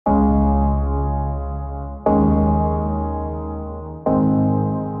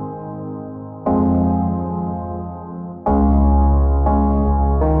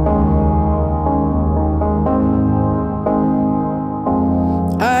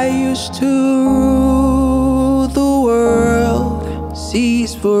used to rule the world.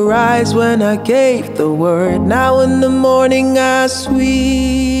 Seas will rise when I gave the word. Now in the morning I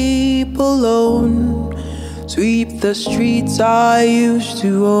sweep alone, sweep the streets I used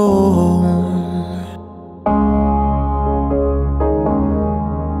to own.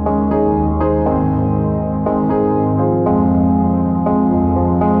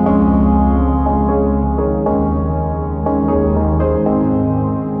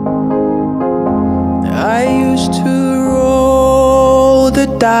 I used to roll the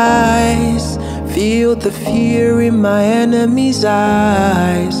dice, feel the fear in my enemy's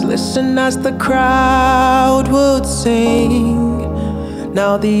eyes, listen as the crowd would sing.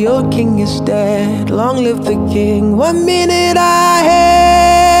 Now the old king is dead, long live the king. 1 minute I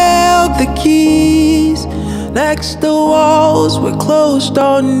held the keys, next the walls were closed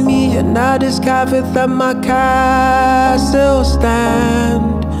on me, and I discovered that my castle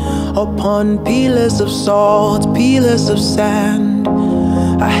stand upon pillars of salt, pillars of sand.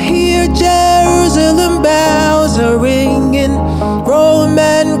 I hear Jerusalem bells are ringing,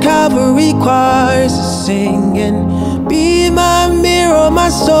 Roman cavalry choirs are singing. Be my mirror, my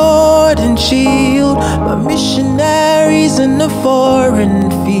sword and shield, my missionaries in the foreign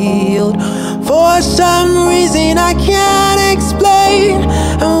field. For some reason I can't explain,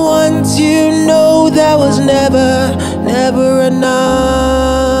 and once you know, there was never an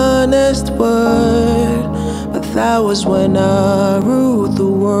honest word. But that was when I ruled the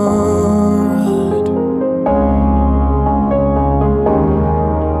world.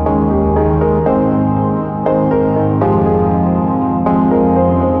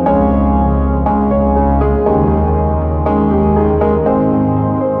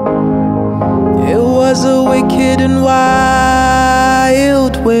 It was a wicked and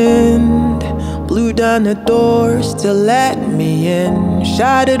wild wind, blew down the doors to let me in,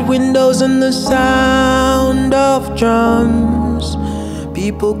 shattered windows and the sound of drums.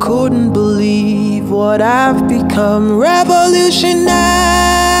 People couldn't believe what I've become.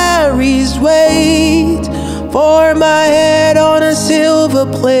 Revolutionaries wait for my head on a silver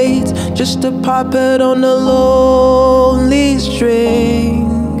plate, just a puppet on a lonely string.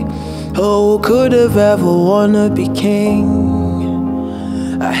 Oh, could have ever wanna be king.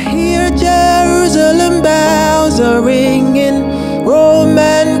 I hear Jerusalem bells are ringing,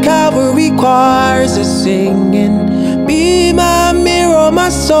 Roman cavalry choirs are singing. Be my mirror, my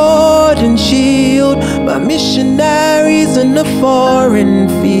sword and shield, my missionaries in the foreign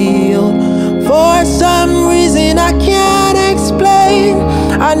field. For some reason I can't explain,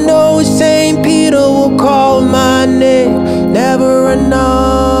 I know St. Peter will call my name. Never an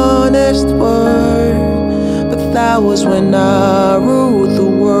honest word, but that was when I ruled the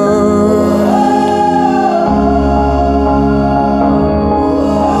world.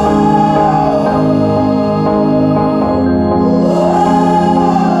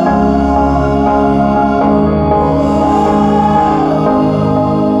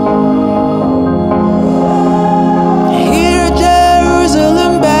 Hear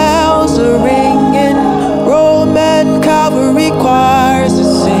Jerusalem bells are ringing, Roman cavalry choirs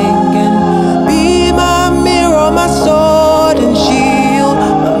are singing. Be my mirror, my sword and shield,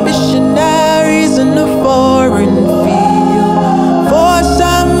 my missionaries in the foreign field. For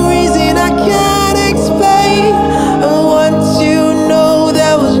some reason I can't explain, and once you know,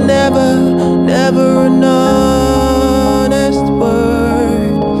 there was never an honest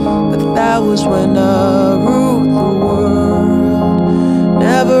word. But that was when I ruled the world.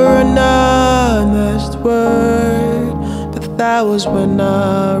 Never an honest word, but that was when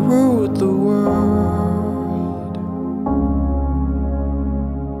I ruled the world.